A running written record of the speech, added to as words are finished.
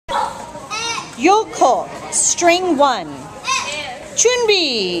Yul Kolk, string 1.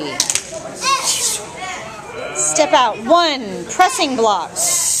 Chunbi. Step out 1, pressing block.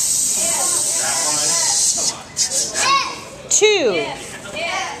 2.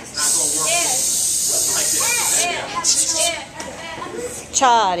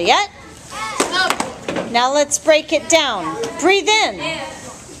 Chariot. Now let's break it down. Breathe in.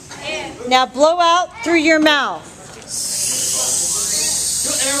 Now blow out through your mouth.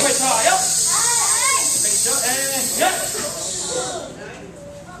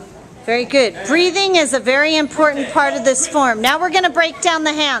 Very good. Breathing is a very important part of this form. Now we're going to break down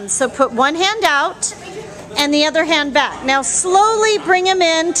the hands. So put one hand out and the other hand back. Now slowly bring them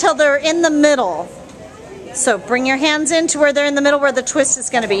in till they're in the middle. So bring your hands in to where they're in the middle where the twist is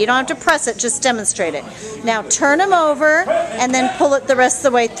going to be. You don't have to press it, just demonstrate it. Now turn them over and then pull it the rest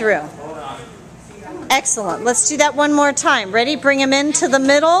of the way through. Excellent. Let's do that one more time. Ready? Bring them into the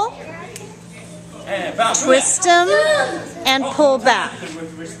middle. Twist them and pull back.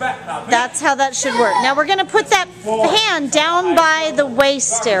 That's how that should work. Now we're going to put that hand down by the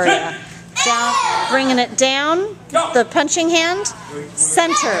waist area. Down, bringing it down, the punching hand,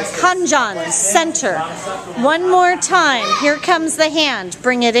 center, kanjan, center. One more time. Here comes the hand.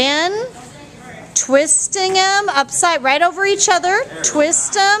 Bring it in, twisting them upside, right over each other,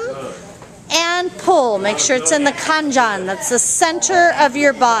 twist them, and pull. Make sure it's in the kanjan. That's the center of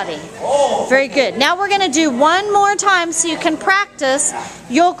your body. Very good. Now we're going to do one more time so you can practice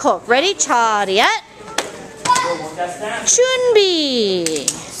Yul Kolk. Ready? Chariot. Chunbi.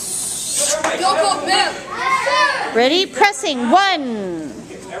 Ready? Pressing 1.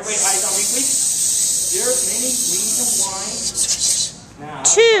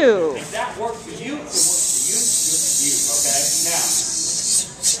 2.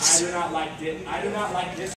 I do not like this.